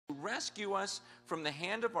rescue us from the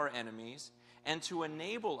hand of our enemies and to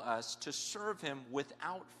enable us to serve him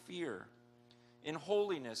without fear, in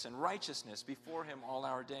holiness and righteousness before him all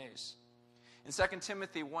our days. In 2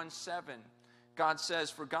 Timothy 1:7, God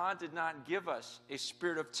says, "For God did not give us a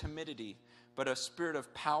spirit of timidity, but a spirit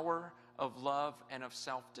of power, of love, and of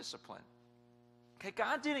self-discipline." Okay,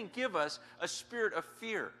 God didn't give us a spirit of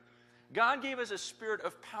fear. God gave us a spirit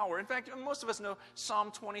of power. In fact, most of us know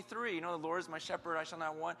Psalm 23. You know, the Lord is my shepherd, I shall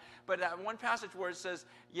not want. But that one passage where it says,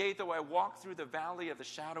 "Yea, though I walk through the valley of the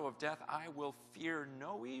shadow of death, I will fear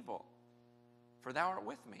no evil. For thou art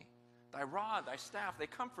with me. Thy rod, thy staff, they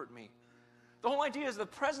comfort me." The whole idea is the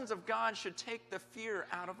presence of God should take the fear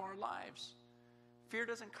out of our lives. Fear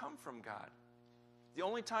doesn't come from God. The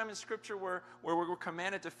only time in Scripture where we're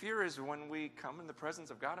commanded to fear is when we come in the presence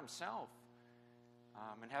of God himself.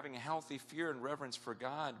 And having a healthy fear and reverence for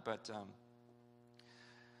God. But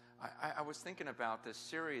I was thinking about this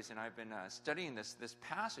series, and I've been studying this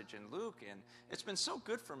passage in Luke, and it's been so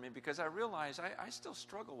good for me because I realize I still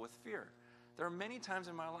struggle with fear. There are many times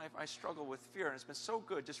in my life I struggle with fear, and it's been so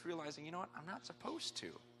good just realizing, you know what, I'm not supposed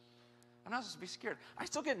to. I'm not supposed to be scared. I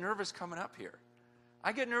still get nervous coming up here.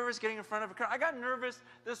 I get nervous getting in front of a crowd. I got nervous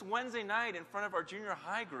this Wednesday night in front of our junior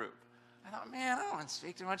high group. I thought, man, I don't want to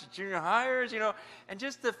speak too much to junior hires, and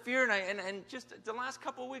just the fear, and just the last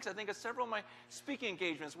couple of weeks, I think of several of my speaking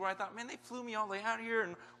engagements where I thought, man, they flew me all the way out here,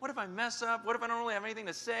 and what if I mess up? What if I don't really have anything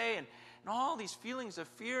to say? And all these feelings of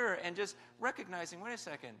fear, and just recognizing, wait a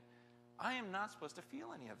second, I am not supposed to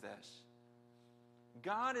feel any of this.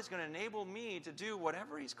 God is going to enable me to do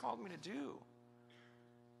whatever he's called me to do.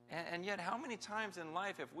 And yet, how many times in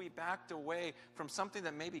life have we backed away from something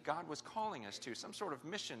that maybe God was calling us to, some sort of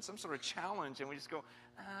mission, some sort of challenge, and we just go,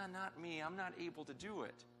 not me, I'm not able to do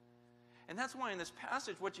it. And that's why in this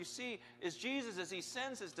passage, what you see is Jesus, as he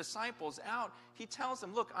sends his disciples out, he tells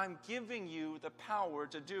them, look, I'm giving you the power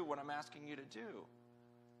to do what I'm asking you to do.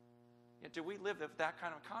 Yet do we live with that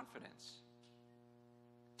kind of confidence?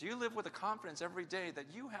 Do you live with a confidence every day that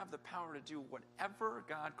you have the power to do whatever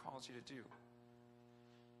God calls you to do?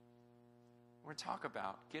 We're going to talk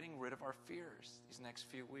about getting rid of our fears these next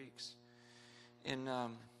few weeks.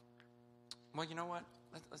 Well, you know what?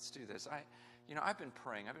 Let's do this. I've been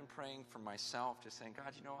praying. I've been praying for myself, just saying,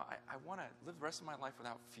 God, I want to live the rest of my life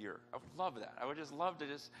without fear. I would love that. I would just love to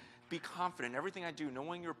just be confident in everything I do,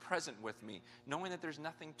 knowing you're present with me, knowing that there's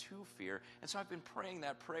nothing to fear. And so I've been praying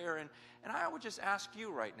that prayer, and I would just ask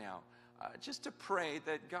you right now, just to pray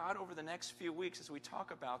that God, over the next few weeks, as we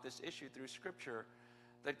talk about this issue through Scripture,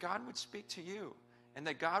 that God would speak to you and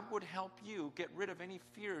that God would help you get rid of any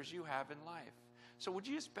fears you have in life. So would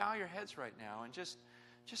you just bow your heads right now and just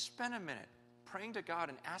spend a minute praying to God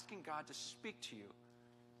and asking God to speak to you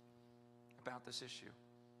about this issue.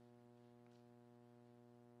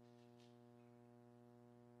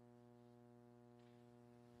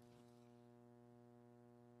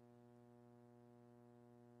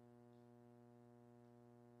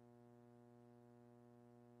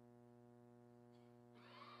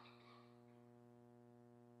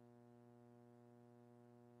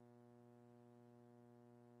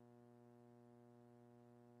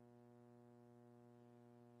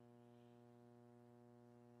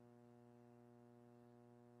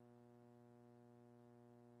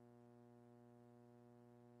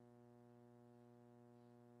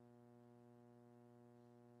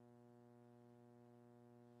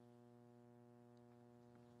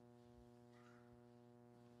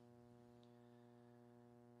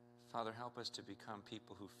 Father, help us to become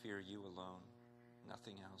people who fear you alone,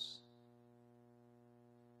 nothing else.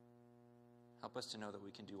 Help us to know that we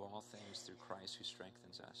can do all things through Christ who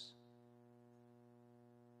strengthens us.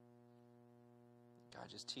 God,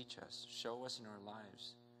 just teach us. Show us in our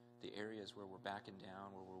lives the areas where we're backing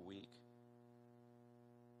down, where we're weak.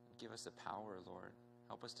 Give us the power, Lord.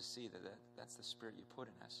 Help us to see that that's the spirit you put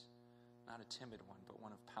in us. Not a timid one, but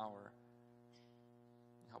one of power.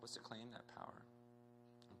 Help us to claim that power.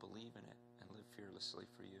 Believe in it and live fearlessly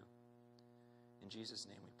for you. In Jesus'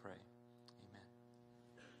 name we pray. Amen.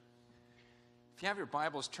 If you have your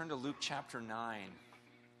Bibles, turn to Luke chapter 9.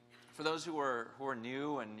 For those who are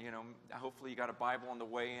new and hopefully you got a Bible on the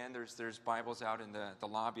way in, there's Bibles out in the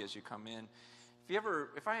lobby as you come in.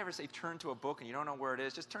 If I ever say turn to a book and you don't know where it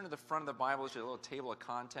is, just turn to the front of the Bible. There's a little table of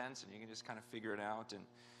contents and you can just kind of figure it out. And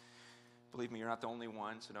believe me, you're not the only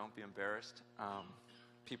one, so don't be embarrassed.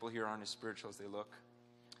 People here aren't as spiritual as they look.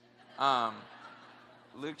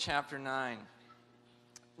 Luke chapter 9.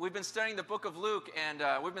 We've been studying the book of Luke, and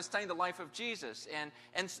we've been studying the life of Jesus.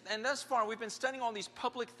 And thus far, we've been studying all these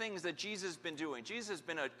public things that Jesus has been doing. Jesus has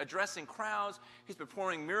been addressing crowds. He's been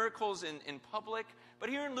performing miracles in public, But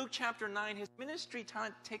here in Luke chapter 9, his ministry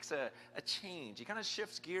takes a change. He kind of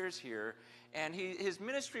shifts gears here. And his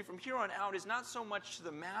ministry from here on out is not so much to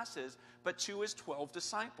the masses, but to his 12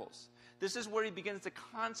 disciples. This is where he begins to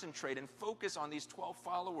concentrate and focus on these 12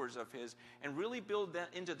 followers of his and really build that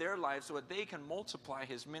into their lives so that they can multiply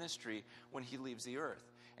his ministry when he leaves the earth.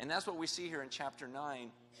 And that's what we see here in chapter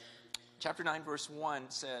 9. Chapter 9, verse 1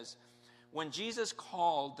 says, "When Jesus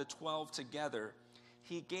called the 12 together,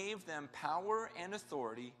 he gave them power and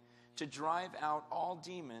authority to drive out all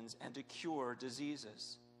demons and to cure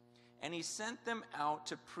diseases. And he sent them out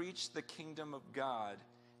to preach the kingdom of God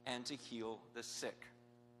and to heal the sick."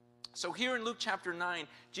 So here in Luke chapter 9,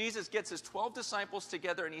 Jesus gets his 12 disciples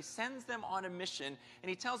together and he sends them on a mission. And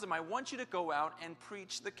he tells them, I want you to go out and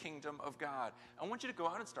preach the kingdom of God. I want you to go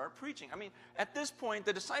out and start preaching. I mean, at this point,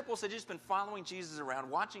 the disciples had just been following Jesus around,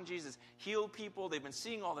 watching Jesus heal people. They've been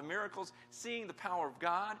seeing all the miracles, seeing the power of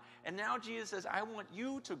God. And now Jesus says, I want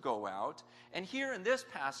you to go out. And here in this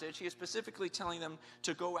passage, he is specifically telling them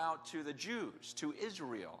to go out to the Jews, to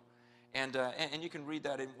Israel. And you can read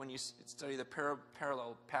that when you study the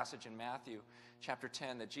parallel passage in Matthew chapter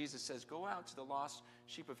 10 that Jesus says, go out to the lost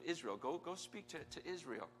sheep of Israel. Go speak to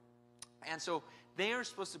Israel. And so they are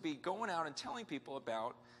supposed to be going out and telling people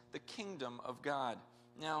about the kingdom of God.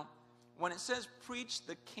 Now, when it says preach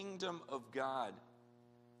the kingdom of God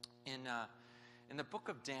in the book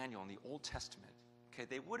of Daniel in the Old Testament, okay,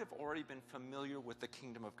 they would have already been familiar with the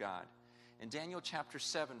kingdom of God. In Daniel chapter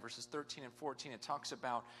 7, verses 13 and 14, it talks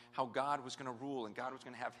about how God was going to rule and God was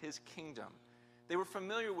going to have his kingdom. They were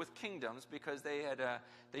familiar with kingdoms because they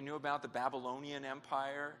knew about the Babylonian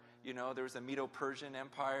Empire. You know, there was the Medo-Persian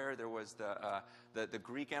Empire, there was the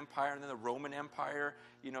Greek Empire, and then the Roman Empire,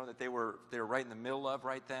 you know, that they were right in the middle of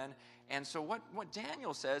right then. And so what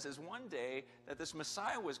Daniel says is one day that this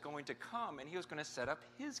Messiah was going to come and he was going to set up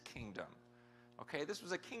his kingdom. Okay, this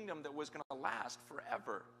was a kingdom that was going to last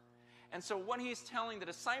forever. And so what he's telling the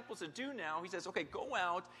disciples to do now, he says, okay, go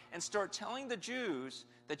out and start telling the Jews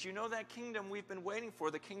that you know that kingdom we've been waiting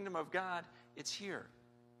for, the kingdom of God, it's here.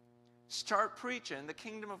 Start preaching the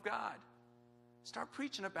kingdom of God. Start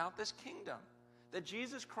preaching about this kingdom, that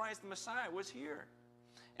Jesus Christ, the Messiah, was here.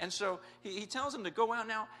 And so he tells them to go out.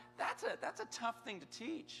 Now, that's a tough thing to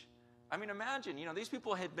teach. I mean, imagine, you know, these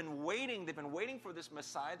people had been waiting. They've been waiting for this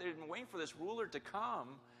Messiah. They've been waiting for this ruler to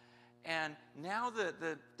come. And now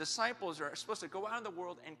the disciples are supposed to go out in the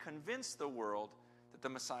world and convince the world that the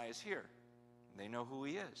Messiah is here. They know who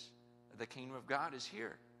he is. The kingdom of God is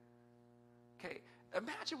here. Okay,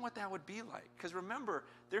 imagine what that would be like. Because remember,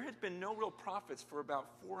 there had been no real prophets for about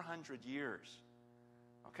 400 years.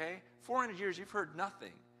 Okay, 400 years, you've heard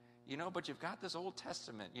nothing. You know, but you've got this Old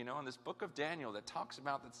Testament, you know, in this book of Daniel that talks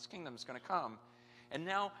about that this kingdom is going to come. And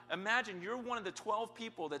now imagine you're one of the 12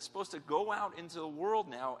 people that's supposed to go out into the world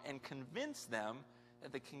now and convince them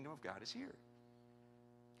that the kingdom of God is here.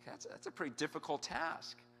 Okay, that's a pretty difficult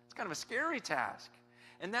task. It's kind of a scary task.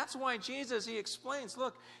 And that's why Jesus, he explains,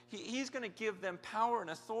 look, he's going to give them power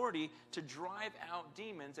and authority to drive out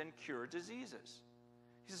demons and cure diseases.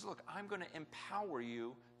 He says, look, I'm going to empower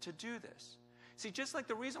you to do this. See, just like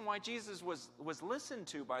the reason why Jesus was listened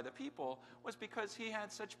to by the people was because he had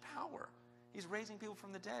such power. He's raising people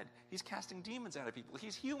from the dead. He's casting demons out of people.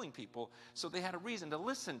 He's healing people. So they had a reason to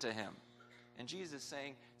listen to him. And Jesus is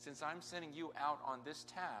saying, since I'm sending you out on this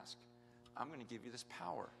task, I'm going to give you this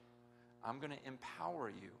power. I'm going to empower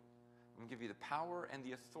you. I'm going to give you the power and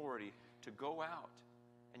the authority to go out.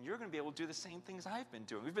 And you're going to be able to do the same things I've been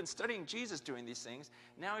doing. We've been studying Jesus doing these things.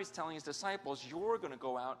 Now he's telling his disciples, you're going to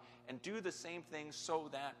go out and do the same things so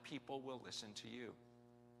that people will listen to you.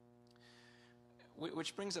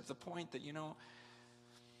 Which brings up the point that, you know,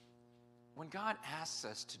 when God asks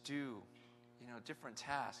us to do, you know, different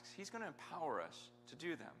tasks, he's going to empower us to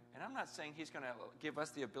do them. And I'm not saying he's going to give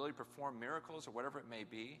us the ability to perform miracles or whatever it may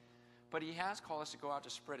be, but he has called us to go out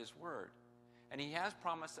to spread his word. And he has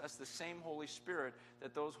promised us the same Holy Spirit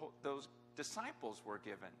that those disciples were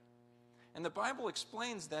given. And the Bible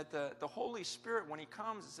explains that the Holy Spirit, when he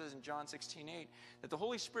comes, it says in John 16:8, that the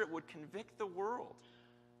Holy Spirit would convict the world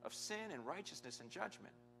of sin and righteousness and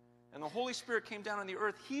judgment. And the Holy Spirit came down on the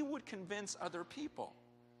earth, he would convince other people.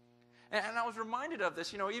 And I was reminded of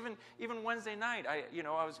this, you know, even Wednesday night, I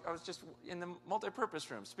was just in the multipurpose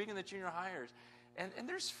room speaking to junior hires. And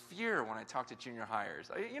there's fear when I talk to junior hires.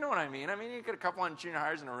 You know what I mean? I mean, you get a couple of junior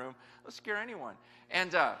hires in a room, it'll scare anyone.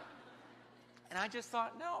 And I just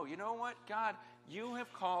thought, no, you know what? God, you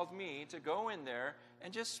have called me to go in there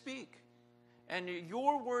and just speak. And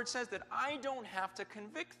your word says that I don't have to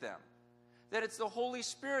convict them. That it's the Holy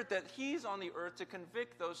Spirit, that He's on the earth to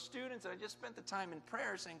convict those students. And I just spent the time in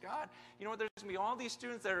prayer saying, God, you know what, there's going to be all these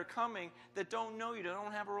students that are coming that don't know you, that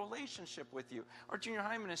don't have a relationship with you. Our junior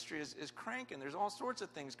high ministry is cranking. There's all sorts of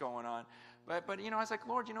things going on. But you know, I was like,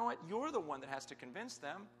 Lord, you know what? You're the one that has to convince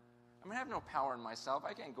them. I mean, I have no power in myself.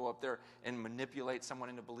 I can't go up there and manipulate someone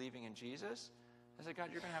into believing in Jesus. I said, God,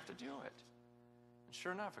 you're going to have to do it. And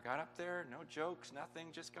sure enough, I got up there, no jokes, nothing,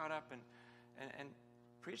 just got up and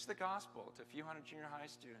preached the gospel to a few hundred junior high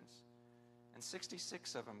students. And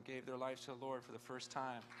 66 of them gave their lives to the Lord for the first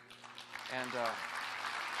time. And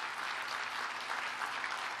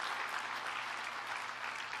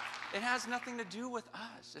it has nothing to do with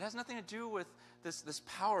us. It has nothing to do with this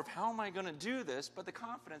power of how am I going to do this, but the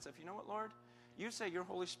confidence of, you know what, Lord? You say your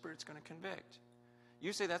Holy Spirit's going to convict.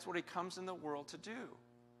 You say that's what He comes in the world to do.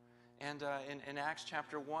 And in Acts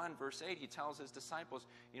chapter 1, verse 8, He tells His disciples,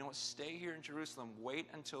 you know what, stay here in Jerusalem. Wait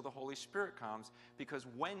until the Holy Spirit comes, because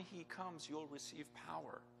when He comes, you'll receive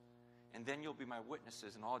power. And then you'll be my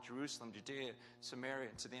witnesses in all Jerusalem, Judea, Samaria,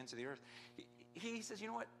 and to the ends of the earth. He says, you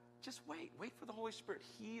know what, just wait. Wait for the Holy Spirit.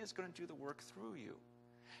 He is going to do the work through you.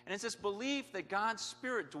 And it's this belief that God's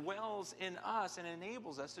Spirit dwells in us and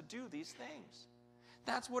enables us to do these things.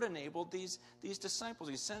 That's what enabled these disciples.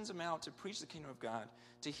 He sends them out to preach the kingdom of God,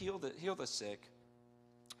 to heal the sick,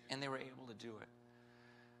 and they were able to do it.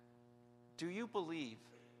 Do you believe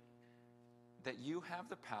that you have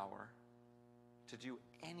the power to do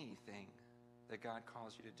anything that God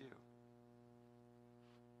calls you to do?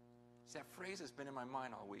 See, that phrase has been in my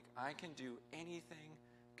mind all week. I can do anything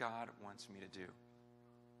God wants me to do.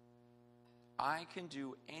 I can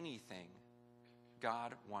do anything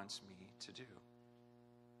God wants me to do.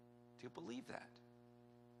 Do you believe that?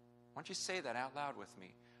 Why don't you say that out loud with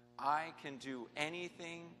me? I can do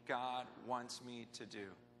anything God wants me to do.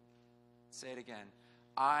 Say it again.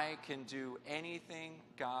 I can do anything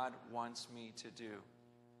God wants me to do.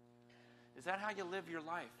 Is that how you live your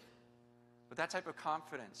life? With that type of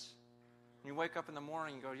confidence? When you wake up in the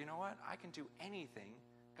morning and go, you know what? I can do anything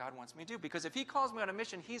God wants me to do. Because if He calls me on a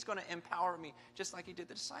mission, He's going to empower me just like He did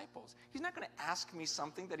the disciples. He's not going to ask me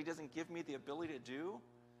something that He doesn't give me the ability to do.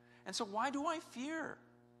 And so why do I fear?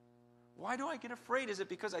 Why do I get afraid? Is it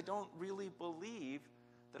because I don't really believe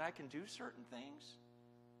that I can do certain things?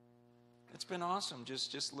 It's been awesome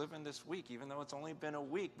just living this week, even though it's only been a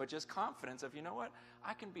week, but just confidence of, you know what?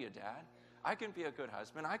 I can be a dad. I can be a good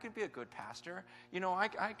husband. I can be a good pastor. You know, I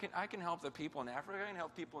can help the people in Africa. I can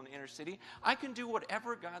help people in the inner city. I can do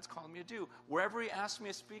whatever God's called me to do. Wherever He asks me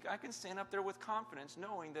to speak, I can stand up there with confidence,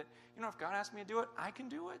 knowing that, you know, if God asks me to do it, I can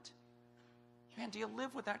do it. Man, do you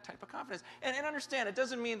live with that type of confidence? And understand, it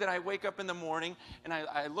doesn't mean that I wake up in the morning and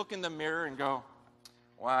I look in the mirror and go,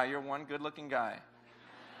 wow, you're one good-looking guy.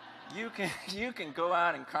 You can go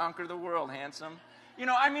out and conquer the world, handsome. You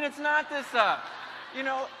know, I mean, it's not this, you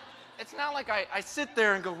know, it's not like I sit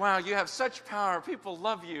there and go, wow, you have such power. People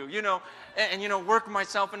love you, you know, and you know, work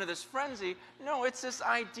myself into this frenzy. No, it's this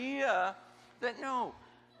idea that, no,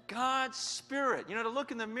 God's Spirit, you know, to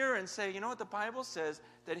look in the mirror and say, you know what the Bible says?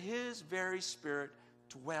 That His very Spirit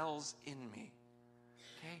dwells in me.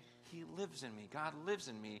 Okay? He lives in me. God lives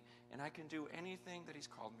in me, and I can do anything that He's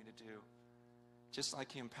called me to do. Just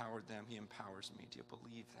like He empowered them, He empowers me. Do you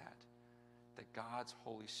believe that? That God's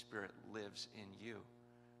Holy Spirit lives in you.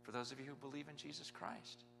 For those of you who believe in Jesus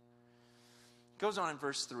Christ. It goes on in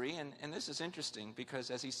verse 3, and this is interesting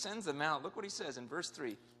because as He sends them out, look what He says in verse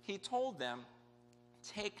 3. He told them,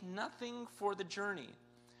 take nothing for the journey.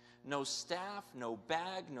 No staff, no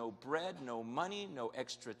bag, no bread, no money, no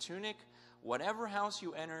extra tunic. Whatever house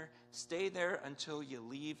you enter, stay there until you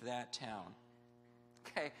leave that town.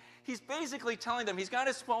 Okay, He's basically telling them, He's got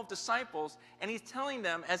His 12 disciples, and He's telling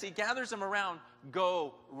them as He gathers them around,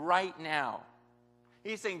 go right now.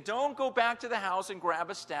 He's saying, don't go back to the house and grab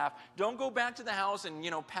a staff. Don't go back to the house and, you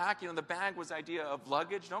know, pack. You know, the bag was the idea of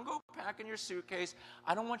luggage. Don't go pack in your suitcase.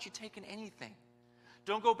 I don't want you taking anything.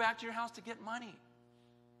 Don't go back to your house to get money.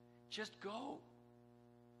 Just go.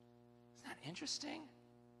 Isn't that interesting?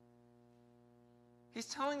 He's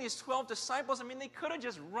telling these 12 disciples, I mean, they could have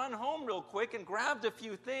just run home real quick and grabbed a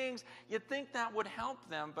few things. You'd think that would help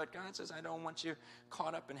them, but God says, I don't want you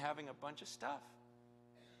caught up in having a bunch of stuff.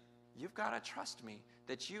 You've got to trust me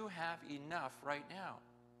that you have enough right now.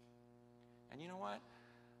 And you know what?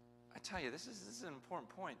 I tell you, this is an important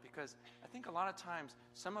point because I think a lot of times,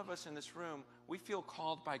 some of us in this room, we feel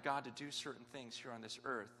called by God to do certain things here on this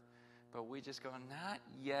earth. But we just go, not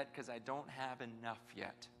yet, because I don't have enough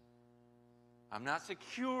yet. I'm not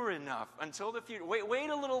secure enough until the future. Wait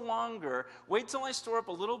a little longer. Wait till I store up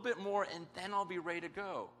a little bit more, and then I'll be ready to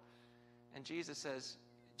go. And Jesus says,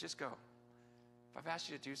 just go. If I've asked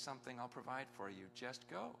you to do something, I'll provide for you. Just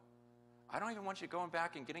go. I don't even want you going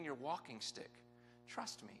back and getting your walking stick.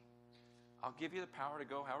 Trust me. I'll give you the power to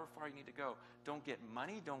go however far you need to go. Don't get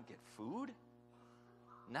money. Don't get food.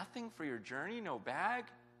 Nothing for your journey. No bag.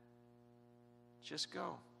 Just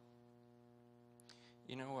go.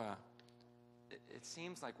 You know, it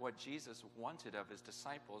seems like what Jesus wanted of his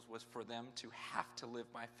disciples was for them to have to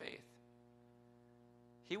live by faith.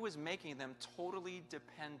 He was making them totally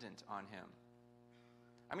dependent on him.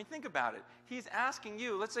 I mean, think about it. He's asking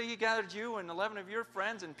you, let's say he gathered you and 11 of your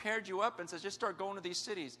friends and paired you up and says, just start going to these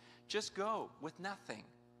cities. Just go with nothing.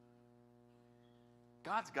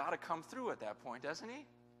 God's got to come through at that point, doesn't he?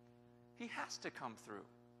 He has to come through.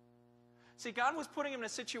 See, God was putting him in a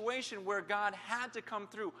situation where God had to come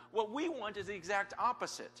through. What we want is the exact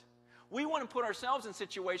opposite. We want to put ourselves in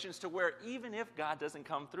situations to where even if God doesn't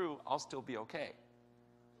come through, I'll still be okay.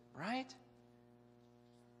 Right?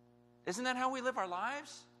 Isn't that how we live our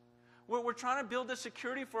lives? We're trying to build a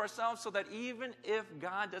security for ourselves so that even if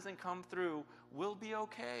God doesn't come through, we'll be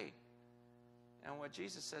okay. And what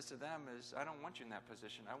Jesus says to them is, I don't want you in that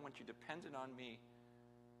position. I want you dependent on me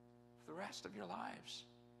for the rest of your lives.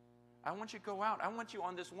 I want you to go out. I want you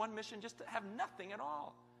on this one mission just to have nothing at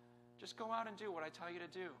all. Just go out and do what I tell you to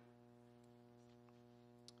do.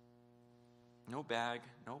 No bag,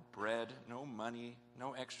 no bread, no money,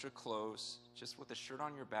 no extra clothes, just with a shirt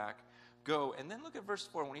on your back. Go. And then look at verse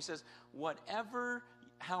 4 when he says, whatever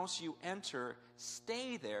house you enter,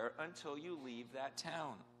 stay there until you leave that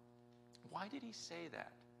town. Why did he say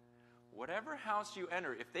that? Whatever house you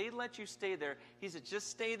enter, if they let you stay there, he said, just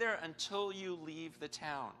stay there until you leave the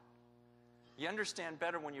town. You understand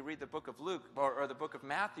better when you read the book of Luke or the book of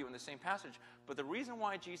Matthew in the same passage. But the reason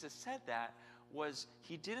why Jesus said that was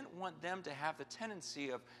he didn't want them to have the tendency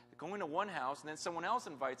of going to one house and then someone else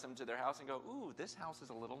invites them to their house and go, ooh, this house is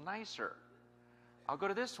a little nicer. I'll go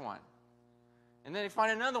to this one. And then they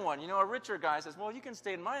find another one. You know, a richer guy says, well, you can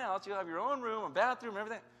stay in my house. You'll have your own room, a bathroom,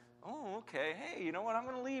 everything. Oh, okay. Hey, you know what? I'm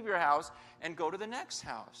going to leave your house and go to the next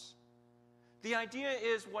house. The idea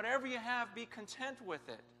is whatever you have, be content with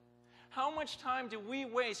it. How much time do we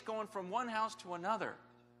waste going from one house to another?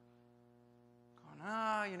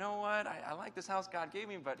 Going, you know what? I like this house God gave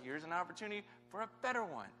me, but here's an opportunity for a better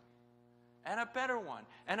one. And a better one.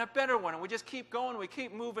 And a better one. And we just keep going. We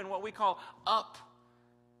keep moving what we call up.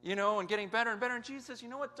 You know, and getting better and better. And Jesus says, you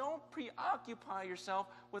know what? Don't preoccupy yourself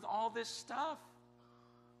with all this stuff.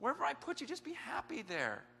 Wherever I put you, just be happy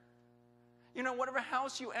there. You know, whatever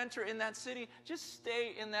house you enter in that city, just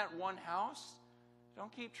stay in that one house.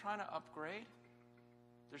 Don't keep trying to upgrade.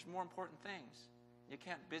 There's more important things. You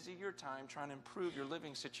can't busy your time trying to improve your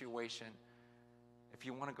living situation if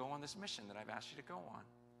you want to go on this mission that I've asked you to go on.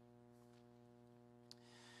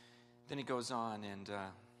 Then he goes on and,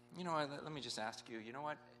 you know, let me just ask you, you know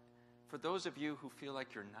what? For those of you who feel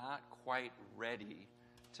like you're not quite ready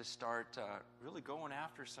to start really going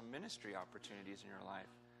after some ministry opportunities in your life,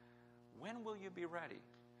 when will you be ready?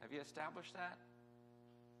 Have you established that?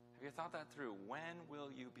 Have you thought that through? When will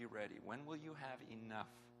you be ready? When will you have enough?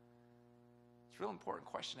 It's a real important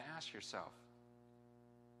question to ask yourself.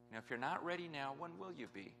 You know, if you're not ready now, when will you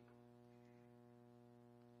be?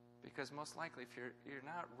 Because most likely, if you're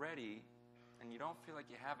not ready and you don't feel like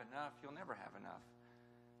you have enough, you'll never have enough.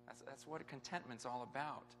 That's what contentment's all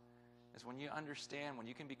about. Is when you understand, when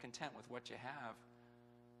you can be content with what you have,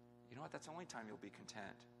 you know what? That's the only time you'll be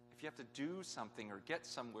content. If you have to do something or get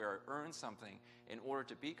somewhere or earn something in order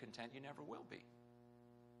to be content, you never will be.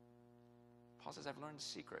 Paul says, I've learned the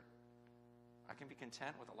secret. I can be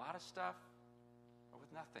content with a lot of stuff or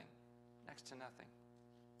with nothing, next to nothing.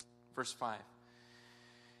 Verse 5.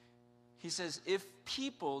 He says, if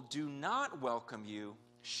people do not welcome you,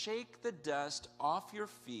 shake the dust off your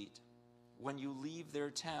feet when you leave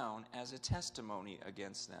their town as a testimony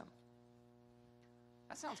against them.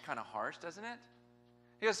 That sounds kind of harsh, doesn't it?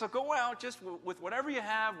 He goes, so go out just with whatever you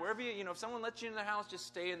have, wherever you know, if someone lets you in their house, just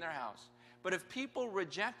stay in their house. But if people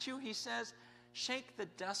reject you, he says, shake the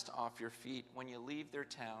dust off your feet when you leave their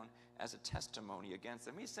town as a testimony against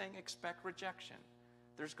them. He's saying expect rejection.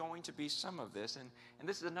 There's going to be some of this. And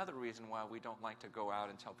this is another reason why we don't like to go out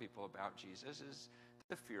and tell people about Jesus is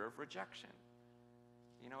the fear of rejection.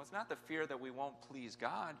 You know, it's not the fear that we won't please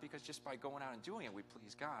God, because just by going out and doing it, we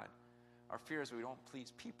please God. Our fear is we don't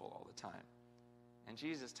please people all the time. And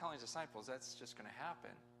Jesus is telling his disciples that's just going to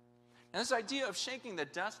happen. Now, this idea of shaking the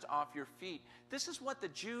dust off your feet, this is what the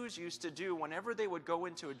Jews used to do whenever they would go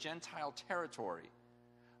into a Gentile territory.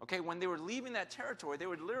 Okay, when they were leaving that territory, they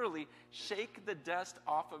would literally shake the dust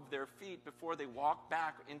off of their feet before they walk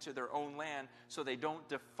back into their own land so they don't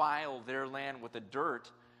defile their land with the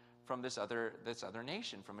dirt from this other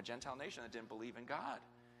nation, from a Gentile nation that didn't believe in God.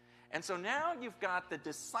 And so now you've got the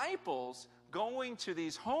disciples going to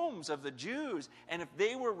these homes of the Jews, and if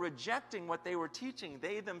they were rejecting what they were teaching,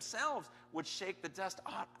 they themselves would shake the dust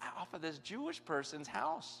off of this Jewish person's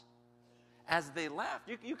house as they left.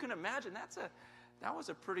 You can imagine that was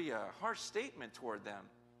a pretty harsh statement toward them.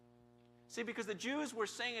 See, because the Jews were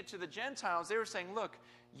saying it to the Gentiles, they were saying, look,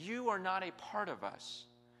 you are not a part of us.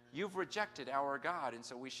 You've rejected our God, and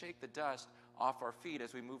so we shake the dust off our feet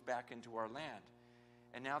as we move back into our land.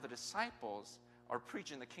 And now the disciples are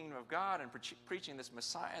preaching the kingdom of God and preaching this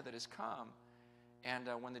Messiah that has come. And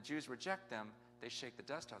when the Jews reject them, they shake the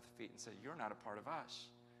dust off their feet and say, you're not a part of us.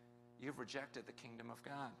 You've rejected the kingdom of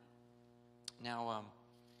God. Now,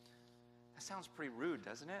 that sounds pretty rude,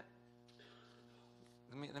 doesn't it?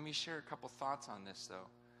 Let me share a couple thoughts on this, though.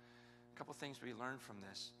 A couple things we learned from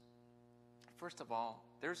this. First of all,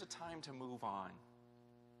 there's a time to move on.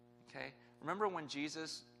 Okay? Remember when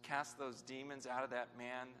Jesus cast those demons out of that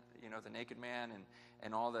man, the naked man,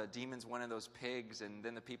 and all the demons went in those pigs, and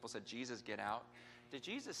then the people said, Jesus, get out. Did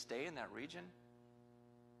Jesus stay in that region?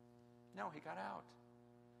 No, he got out.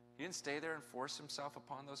 He didn't stay there and force himself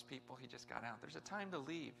upon those people. He just got out. There's a time to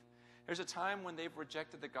leave. There's a time when they've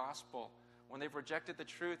rejected the gospel, when they've rejected the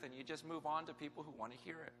truth, and you just move on to people who want to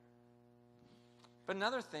hear it. But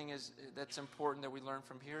another thing that's important that we learn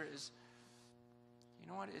from here is, you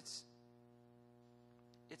know what, it's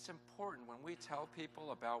important when we tell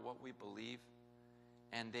people about what we believe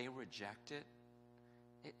and they reject it,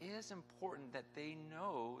 it is important that they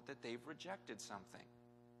know that they've rejected something.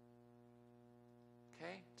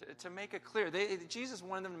 Okay? To make it clear. Jesus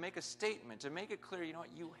wanted them to make a statement, to make it clear, you know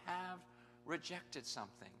what, you have rejected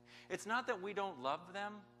something. It's not that we don't love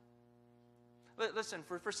them. Listen,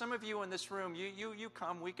 for some of you in this room, you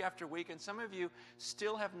come week after week, and some of you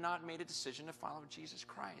still have not made a decision to follow Jesus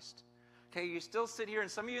Christ. Okay, you still sit here, and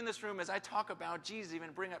some of you in this room, as I talk about Jesus,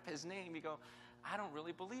 even bring up his name, you go, I don't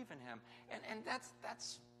really believe in him. And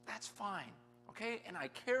that's fine. Okay, and I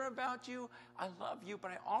care about you, I love you, but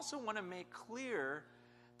I also want to make clear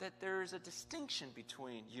that there's a distinction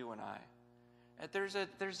between you and I. That there's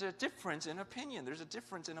a difference in opinion. There's a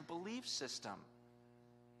difference in a belief system.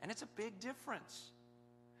 And it's a big difference.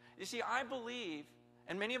 You see, I believe,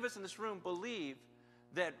 and many of us in this room believe,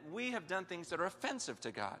 that we have done things that are offensive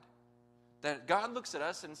to God. That God looks at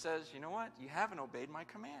us and says, you know what? You haven't obeyed my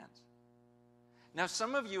commands. Now,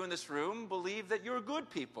 some of you in this room believe that you're good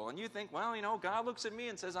people, and you think, well, God looks at me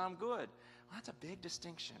and says I'm good. Well, that's a big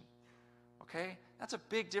distinction, okay? That's a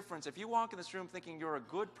big difference. If you walk in this room thinking you're a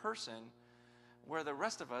good person, where the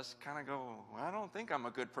rest of us kind of go, well, I don't think I'm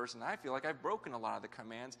a good person. I feel like I've broken a lot of the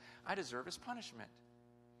commands. I deserve his punishment.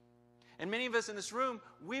 And many of us in this room,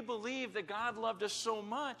 we believe that God loved us so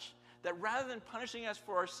much that rather than punishing us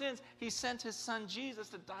for our sins, he sent his son Jesus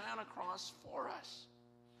to die on a cross for us.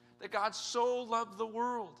 That God so loved the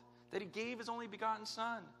world that he gave his only begotten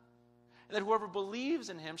son. And that whoever believes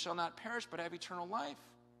in him shall not perish but have eternal life.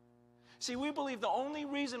 See, we believe the only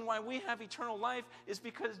reason why we have eternal life is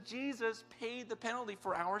because Jesus paid the penalty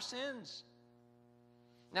for our sins.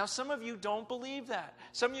 Now, some of you don't believe that.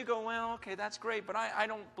 Some of you go, well, okay, that's great, but I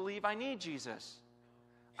don't believe I need Jesus.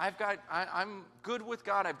 I'm good with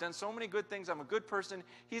God. I've done so many good things. I'm a good person.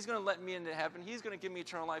 He's going to let me into heaven. He's going to give me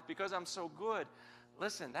eternal life because I'm so good.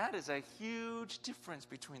 Listen, that is a huge difference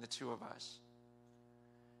between the two of us.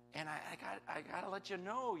 And I got to let you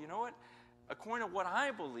know what? According to what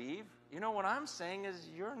I believe, what I'm saying is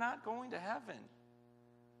you're not going to heaven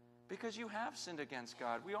because you have sinned against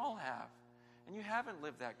God. We all have. And you haven't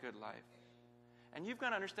lived that good life. And you've got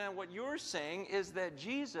to understand what you're saying is that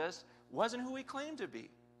Jesus wasn't who he claimed to be.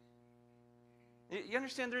 You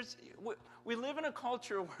understand, we live in a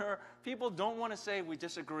culture where people don't want to say we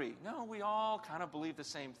disagree. No, we all kind of believe the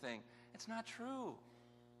same thing. It's not true.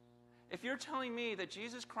 If you're telling me that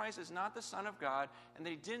Jesus Christ is not the Son of God and that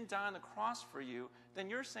he didn't die on the cross for you, then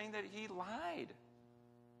you're saying that he lied.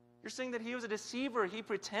 You're saying that he was a deceiver. He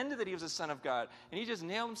pretended that he was the Son of God, and he just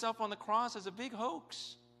nailed himself on the cross as a big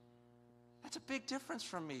hoax. That's a big difference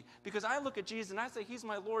from me, because I look at Jesus and I say he's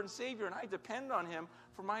my Lord and Savior, and I depend on him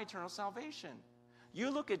for my eternal salvation. You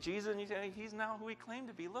look at Jesus and you say he's now who he claimed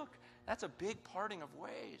to be. Look, that's a big parting of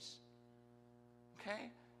ways.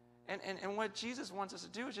 Okay? And what Jesus wants us to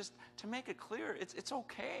do is just to make it clear, it's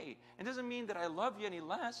okay. It doesn't mean that I love you any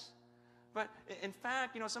less. But in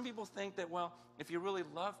fact, some people think that, well, if you really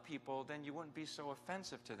love people, then you wouldn't be so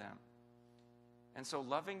offensive to them. And so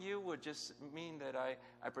loving you would just mean that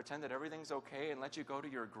I pretend that everything's okay and let you go to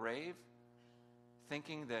your grave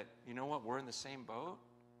thinking that, we're in the same boat,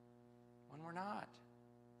 when we're not.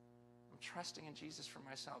 trusting in Jesus for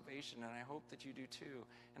my salvation, and I hope that you do too.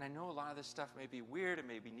 And I know a lot of this stuff may be weird, it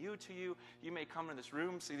may be new to you. You may come in this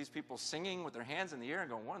room, see these people singing with their hands in the air and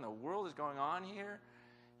go, what in the world is going on here?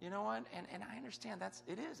 You know what? And I understand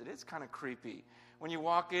it is kind of creepy when you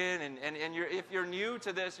walk in and if you're new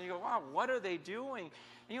to this and you go, wow, what are they doing?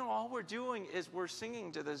 And, all we're doing is we're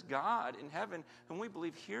singing to this God in heaven whom we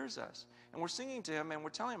believe hears us. And we're singing to him and we're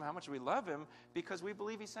telling him how much we love him because we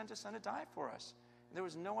believe he sent his son to die for us. And there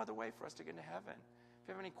was no other way for us to get into heaven. If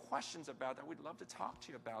you have any questions about that, we'd love to talk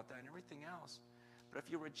to you about that and everything else. But if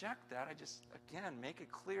you reject that, I just, again, make it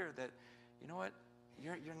clear that, you know what?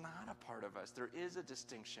 You're not a part of us. There is a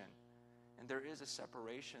distinction. And there is a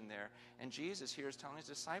separation there. And Jesus here is telling his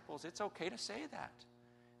disciples, it's okay to say that.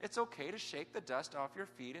 It's okay to shake the dust off your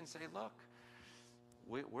feet and say, look,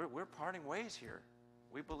 we're parting ways here.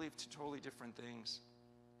 We believe totally different things.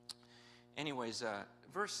 Anyways,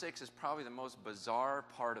 verse 6 is probably the most bizarre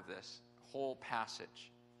part of this whole passage.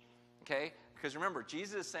 Okay? Because remember,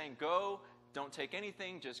 Jesus is saying, go, don't take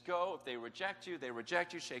anything, just go. If they reject you,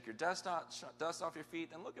 shake your dust off your feet.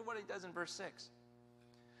 And look at what he does in verse 6.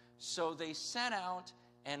 So they set out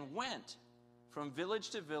and went from village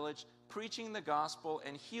to village, preaching the gospel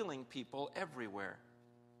and healing people everywhere.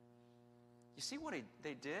 You see what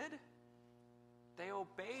they did? They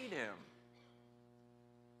obeyed him.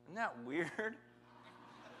 Isn't that weird?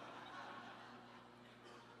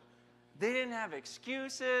 They didn't have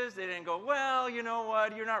excuses. They didn't go, well, you know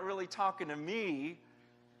what? You're not really talking to me.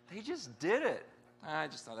 They just did it. I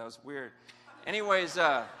just thought that was weird. Anyways,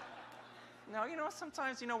 no,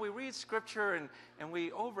 sometimes, we read Scripture and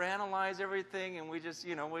we overanalyze everything and we just,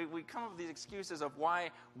 we come up with these excuses of why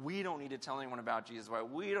we don't need to tell anyone about Jesus, why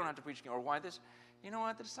we don't have to preach, or why this. You know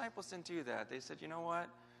what? The disciples didn't do that. They said, you know what?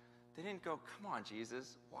 They didn't go, come on,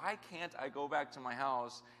 Jesus, why can't I go back to my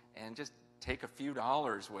house and just take a few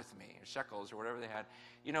dollars with me, or shekels or whatever they had?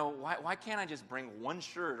 Why can't I just bring one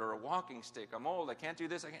shirt or a walking stick? I'm old, I can't do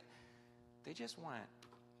this, I can't. They just went.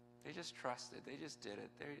 They just trusted. They just did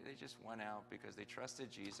it. They just went out because they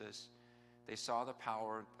trusted Jesus. They saw the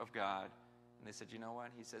power of God. And they said, you know what?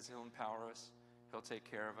 He says he'll empower us. He'll take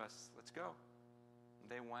care of us. Let's go.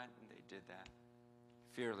 And they went and they did that.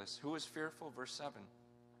 Fearless. Who was fearful? Verse 7.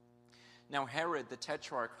 Now Herod the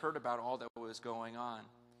Tetrarch heard about all that was going on.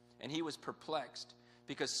 And he was perplexed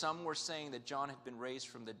because some were saying that John had been raised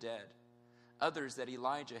from the dead. Others that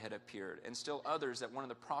Elijah had appeared. And still others that one of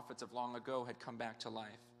the prophets of long ago had come back to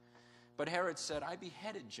life. But Herod said, I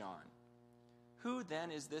beheaded John. Who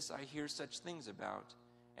then is this I hear such things about?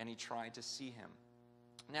 And he tried to see him.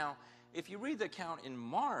 Now, if you read the account in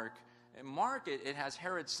Mark, it has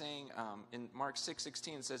Herod saying, in Mark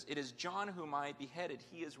 6:16, it says, it is John whom I beheaded.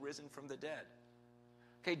 He is risen from the dead.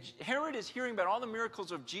 Okay, Herod is hearing about all the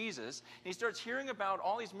miracles of Jesus, and he starts hearing about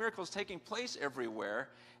all these miracles taking place everywhere.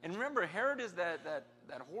 And remember, Herod is that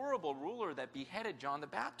horrible ruler that beheaded John the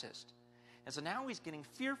Baptist. And so now he's getting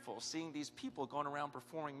fearful, seeing these people going around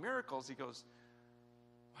performing miracles. He goes,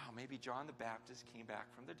 wow, maybe John the Baptist came back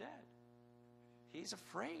from the dead. He's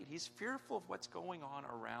afraid. He's fearful of what's going on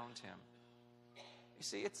around him. You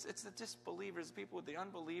see, it's the disbelievers, the people with the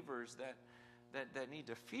unbelievers that need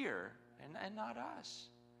to fear, and not us.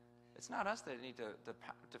 It's not us that need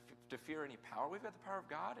to fear any power. We've got the power of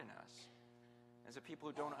God in us. As a people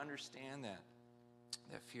who don't understand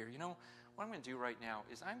that fear. What I'm going to do right now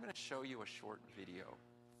is I'm going to show you a short video,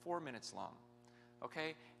 4 minutes long,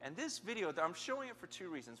 okay? And this video, I'm showing it for two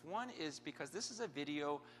reasons. One is because this is a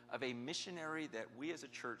video of a missionary that we as a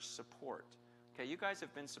church support. Okay, you guys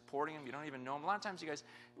have been supporting him. You don't even know him. A lot of times you guys,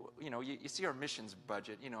 you see our missions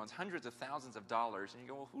budget, it's hundreds of thousands of dollars, and you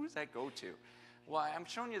go, well, who does that go to? Well, I'm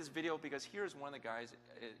showing you this video because here's one of the guys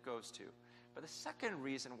it goes to. But the second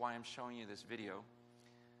reason why I'm showing you this video,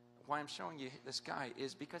 why I'm showing you this guy,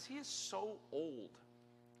 is because he is so old.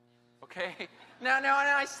 Okay? Now, and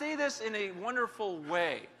I say this in a wonderful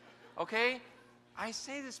way. Okay? I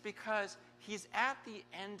say this because he's at the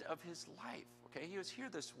end of his life. Okay? He was here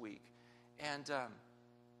this week. And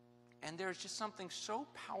there's just something so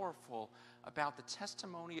powerful about the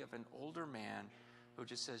testimony of an older man who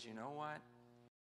just says, you know what?